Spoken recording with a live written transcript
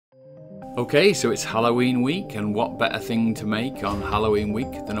Okay, so it's Halloween week, and what better thing to make on Halloween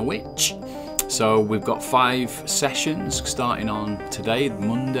week than a witch? So we've got 5 sessions starting on today,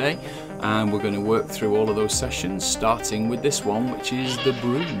 Monday, and we're going to work through all of those sessions, starting with this one, which is the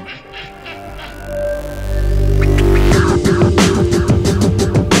broom.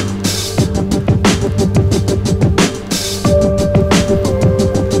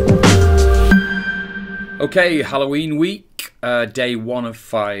 Okay, Halloween week. Day 1 of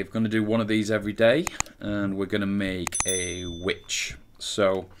 5. Going to do one of these every day, and we're going to make a witch.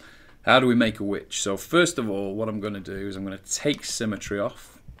 So how do we make a witch? So first of all, what I'm going to do is I'm going to take symmetry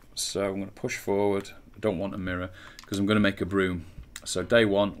off. So I'm going to push forward. I don't want a mirror because I'm going to make a broom. So day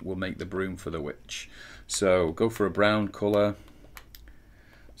 1 we'll make the broom for the witch. So go for a brown colour.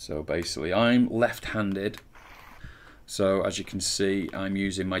 So basically I'm left-handed, so as you can see I'm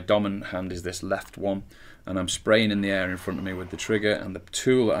using my dominant hand is this left one, and I'm spraying in the air in front of me with the trigger, and the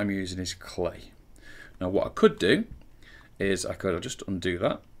tool that I'm using is clay. Now what I could do is I could just undo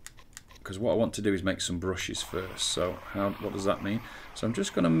that, because what I want to do is make some brushes first. So what does that mean? So I'm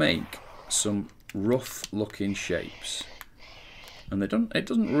just going to make some rough looking shapes, and it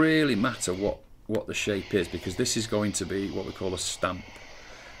doesn't really matter what the shape is, because this is going to be what we call a stamp,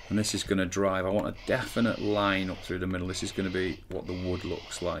 and this is going to drive. I want a definite line up through the middle. This is going to be what the wood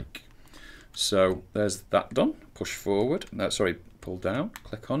looks like. So there's that done. Push forward, pull down,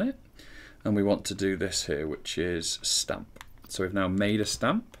 click on it, and we want to do this here, which is stamp. So we've now made a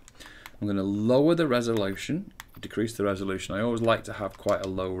stamp. I'm going to lower the resolution, decrease the resolution. I always like to have quite a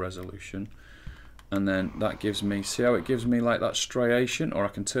low resolution, and then that gives me, see how it gives me like that striation? Or I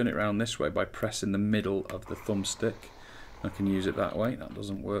can turn it around this way by pressing the middle of the thumbstick. I can use it that way. That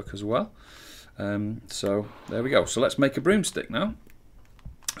doesn't work as well. So there we go. So let's make a broomstick now.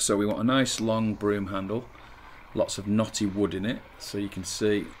 So we want a nice long broom handle, lots of knotty wood in it. So you can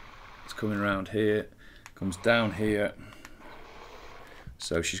see it's coming around here, comes down here.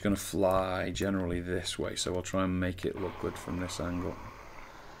 So she's going to fly generally this way. So I'll try and make it look good from this angle.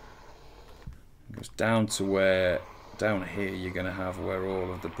 It goes down to where, down here you're going to have where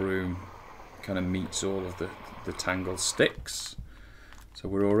all of the broom kind of meets all of the tangled sticks. So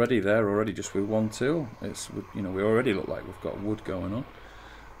we're already there, just with one tool. We already look like we've got wood going on,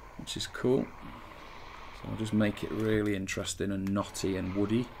 which is cool. So I'll just make it really interesting and knotty and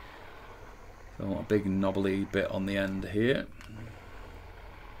woody. So I want a big knobbly bit on the end here.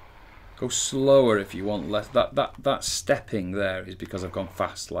 Go slower if you want less. That stepping there is because I've gone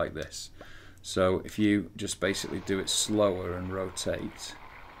fast like this. So if you just basically do it slower and rotate,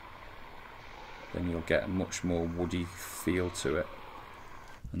 then you'll get a much more woody feel to it.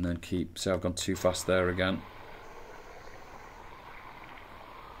 And then see I've gone too fast there again.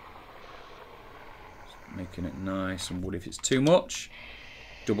 Just making it nice and woody. If it's too much,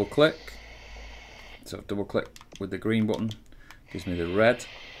 double click. So double click with the green button, gives me the red,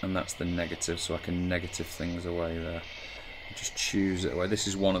 and that's the negative, so I can negative things away there. Just choose it away. This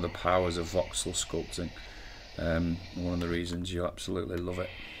is one of the powers of voxel sculpting. One of the reasons you absolutely love it.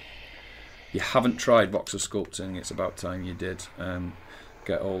 If you haven't tried voxel sculpting, it's about time you did.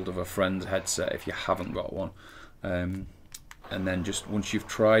 Get hold of a friend's headset if you haven't got one, and then just once you've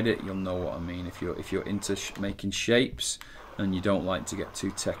tried it, you'll know what I mean. If you're into making shapes and you don't like to get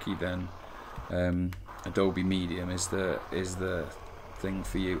too techie, then Adobe Medium is the thing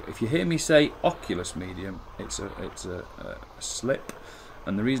for you. If you hear me say Oculus Medium, it's a slip,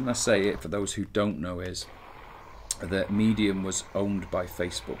 and the reason I say it for those who don't know is that Medium was owned by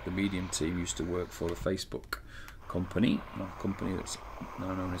Facebook. The Medium team used to work for the Facebook company, a company that's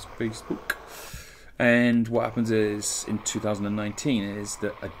now known as Facebook. And what happens is in 2019 is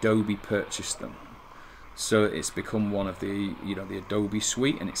that Adobe purchased them. So it's become one of the the Adobe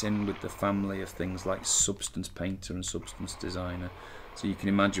suite, and it's in with the family of things like Substance Painter and Substance Designer. So you can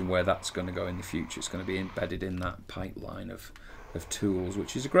imagine where that's going to go in the future. It's going to be embedded in that pipeline of tools,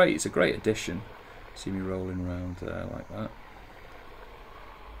 which is it's a great addition. See me rolling around there like that.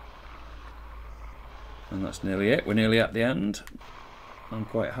 And that's nearly it. We're nearly at the end. I'm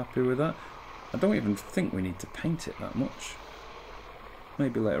quite happy with that. I don't even think we need to paint it that much.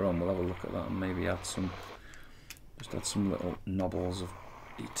 Maybe later on we'll have a look at that and maybe add some little knobbles of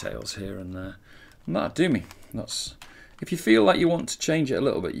details here and there. And that'll do me. If you feel like you want to change it a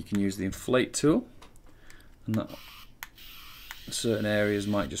little bit, you can use the inflate tool, and that certain areas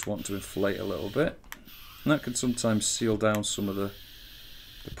might just want to inflate a little bit, and that can sometimes seal down some of the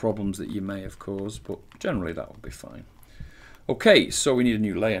problems that you may have caused, but generally that will be fine. Okay, so we need a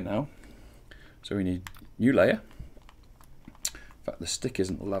new layer now. So we need new layer. In fact, the stick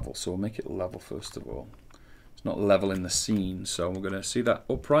isn't level, so we'll make it level first of all. It's not level in the scene, so we're going to see that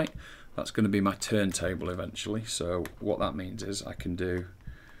upright. that's going to be my turntable eventually. So what that means is I can do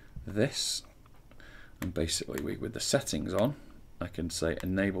this, and basically with the settings on, I can say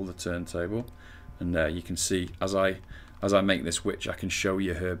enable the turntable, and there you can see as I make this witch, I can show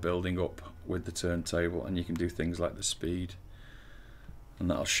you her building up with the turntable, and you can do things like the speed, and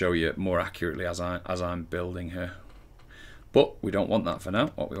that'll show you more accurately as I'm building her. But we don't want that for now.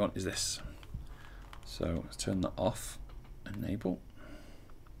 What we want is this. So let's turn that off. Enable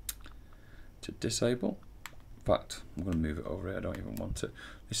to disable. In fact, I'm going to move it over here. I don't even want it.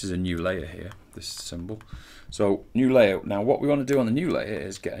 This is a new layer here, this symbol. So new layer. Now what we want to do on the new layer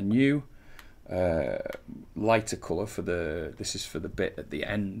is get a new lighter color for the. This is for the bit at the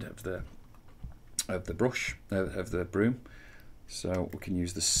end of the brush of the broom. So we can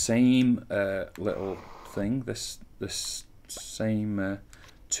use the same little thing. This same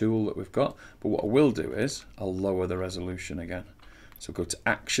tool that we've got, but what I will do is I'll lower the resolution again. So go to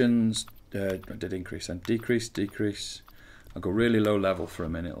actions, I did increase and decrease. I'll go really low level for a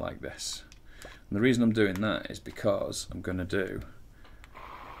minute like this. And the reason I'm doing that is because I'm going to do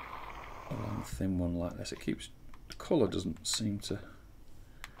a long thin one like this. It keeps, the colour doesn't seem to,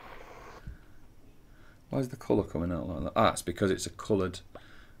 why is the colour coming out like that? Ah, it's because it's a coloured,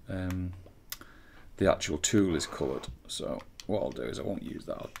 the actual tool is coloured. So what I'll do is I won't use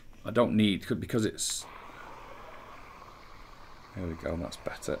that. I don't need, because it's, there we go, that's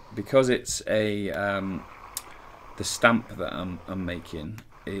better. Because it's a the stamp that I'm making,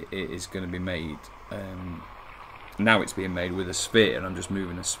 it is going to be made. Now it's being made with a sphere, and I'm just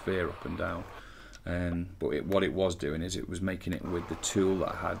moving a sphere up and down. But what it was doing is it was making it with the tool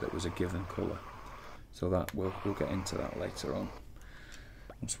that I had that was a given colour. So that we'll get into that later on.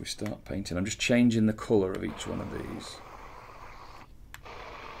 Once we start painting, I'm just changing the colour of each one of these.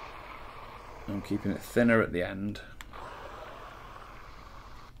 I'm keeping it thinner at the end.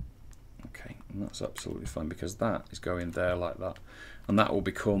 Okay, and that's absolutely fine because that is going there like that, and that will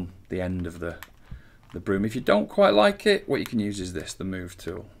become the end of the broom. If you don't quite like it, what you can use is this, the move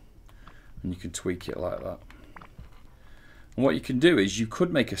tool, and you can tweak it like that. And what you can do is you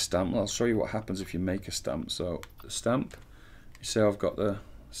could make a stamp. I'll show you what happens if you make a stamp. So the stamp, you see I've got the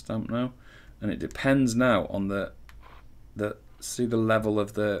stamp now, and it depends now on the see the level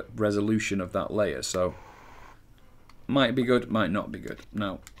of the resolution of that layer. So might be good, might not be good.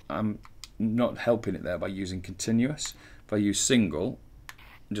 Now I'm not helping it there by using continuous. If I use single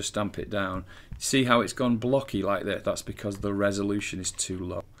and just stamp it down, see how it's gone blocky like that? That's because the resolution is too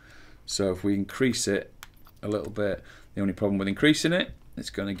low. So if we increase it a little bit, the only problem with increasing it, it's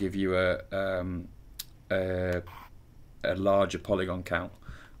going to give you a larger polygon count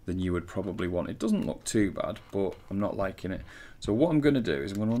than you would probably want. It doesn't look too bad, but I'm not liking it. So what I'm going to do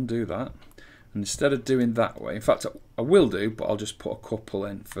is I'm going to undo that, and instead of doing that way, in fact I will do, but I'll just put a couple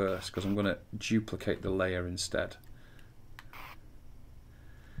in first because I'm going to duplicate the layer instead.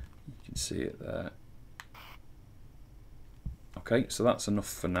 You can see it there. Okay, so that's enough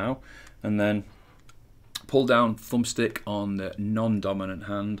for now, and then pull down thumbstick on the non-dominant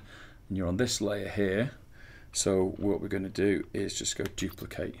hand, and you're on this layer here. So what we're going to do is just go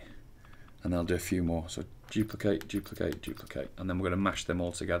duplicate, and I'll do a few more. So duplicate, duplicate, duplicate, and then we're going to mash them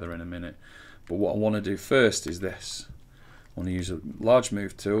all together in a minute. But what I want to do first is this. I want to use a large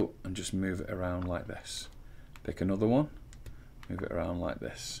move tool and just move it around like this. Pick another one, move it around like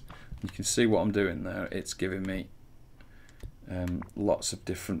this. And you can see what I'm doing there. It's giving me lots of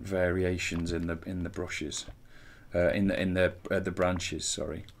different variations in the brushes, in the branches.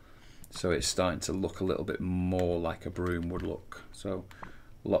 Sorry. So it's starting to look a little bit more like a broom would look. So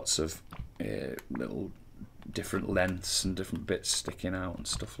lots of little different lengths and different bits sticking out and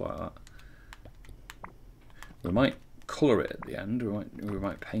stuff like that. We might colour it at the end. We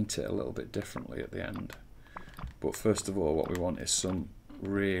might paint it a little bit differently at the end. But first of all, what we want is some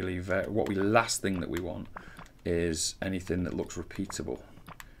really last thing that we want is anything that looks repeatable.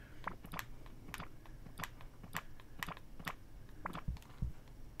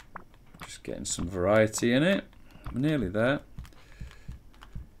 Just getting some variety in it. We're nearly there.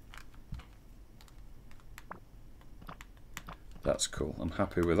 That's cool. I'm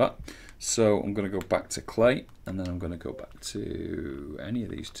happy with that. So I'm going to go back to clay, and then I'm going to go back to any of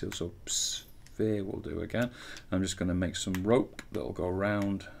these tools. So sphere will do again. I'm just going to make some rope that will go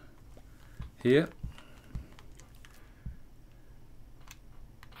around here.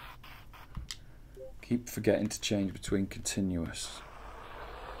 Keep forgetting to change between continuous.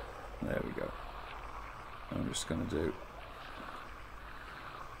 There we go. I'm just going to do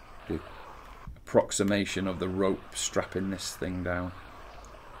the approximation of the rope strapping this thing down.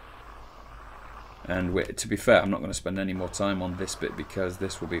 And to be fair, I'm not going to spend any more time on this bit because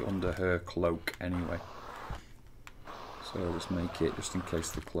this will be under her cloak anyway. So I'll just make it, just in case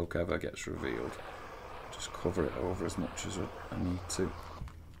the cloak ever gets revealed, just cover it over as much as I need to.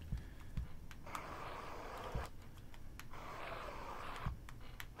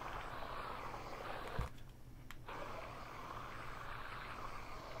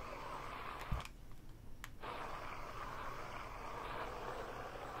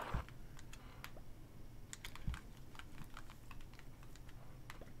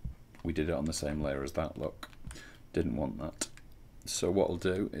 We did it on the same layer as that, look. Didn't want that. So what I'll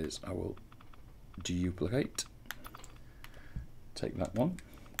do is I will duplicate, take that one,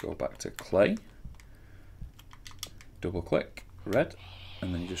 go back to clay, double click, red,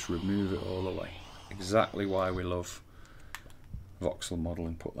 and then you just remove it all away. Exactly why we love voxel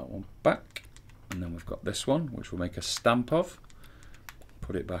modeling. Put that one back, and then we've got this one, which we'll make a stamp of.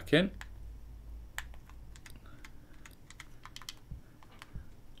 Put it back in.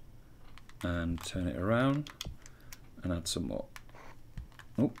 And turn it around and add some more.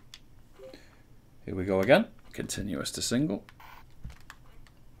 Oh, here we go again. Continuous to single.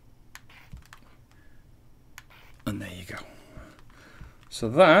 And there you go. So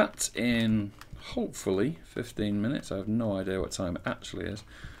that, in hopefully 15 minutes, I have no idea what time it actually is,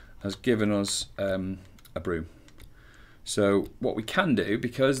 has given us a broom. So what we can do,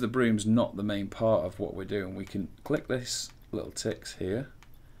 because the broom's not the main part of what we're doing, we can click this little ticks here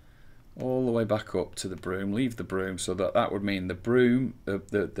all the way back up to the broom, leave the broom, so that would mean the broom, can't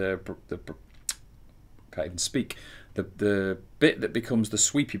even speak, the bit that becomes the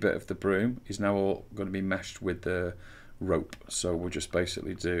sweepy bit of the broom is now all going to be meshed with the rope. So we'll just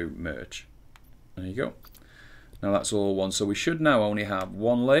basically do merge. There you go. Now that's all one. So we should now only have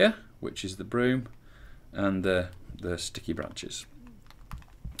one layer, which is the broom and the sticky branches.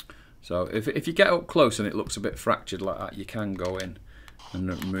 So if you get up close and it looks a bit fractured like that, you can go in and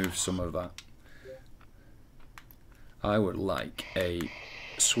remove some of that. I would like a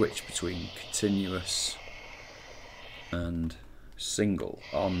switch between continuous and single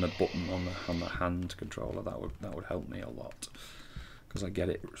on the button on the hand controller. That would help me a lot, because I get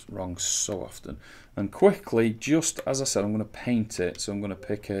it wrong so often. And quickly, just as I said, I'm going to paint it. So I'm going to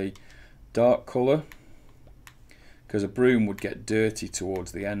pick a dark colour, because a broom would get dirty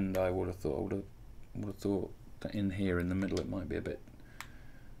towards the end. I would have thought that in here in the middle it might be a bit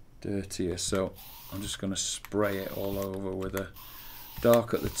dirtier, so I'm just going to spray it all over with a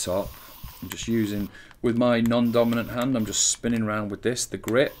dark at the top. I'm just using, with my non-dominant hand, I'm just spinning around with this, the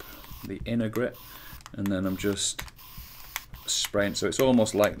grip, the inner grip, and then I'm just spraying. So it's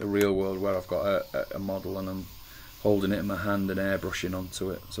almost like the real world, where I've got a model and I'm holding it in my hand and airbrushing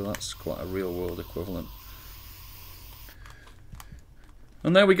onto it. So that's quite a real world equivalent.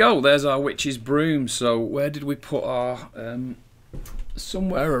 And there we go, there's our witch's broom. So where did we put our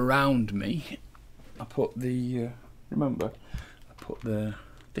somewhere around me I put the remember I put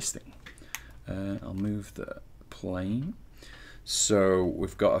this thing. I'll move the plane. So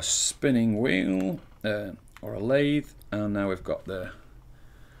we've got a spinning wheel or a lathe, and now we've got the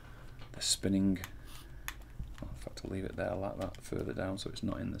spinning. In fact, I'll leave it there like that further down so it's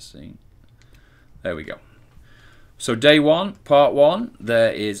not in the scene. There we go. So day one, part one,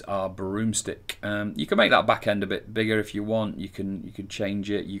 there is our broomstick. You can make that back end a bit bigger if you want. You can change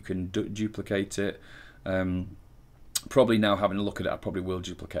it. You can duplicate it. Probably now having a look at it, I probably will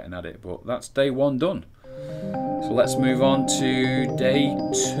duplicate and add it. But that's day one done. So let's move on to day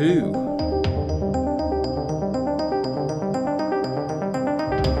two.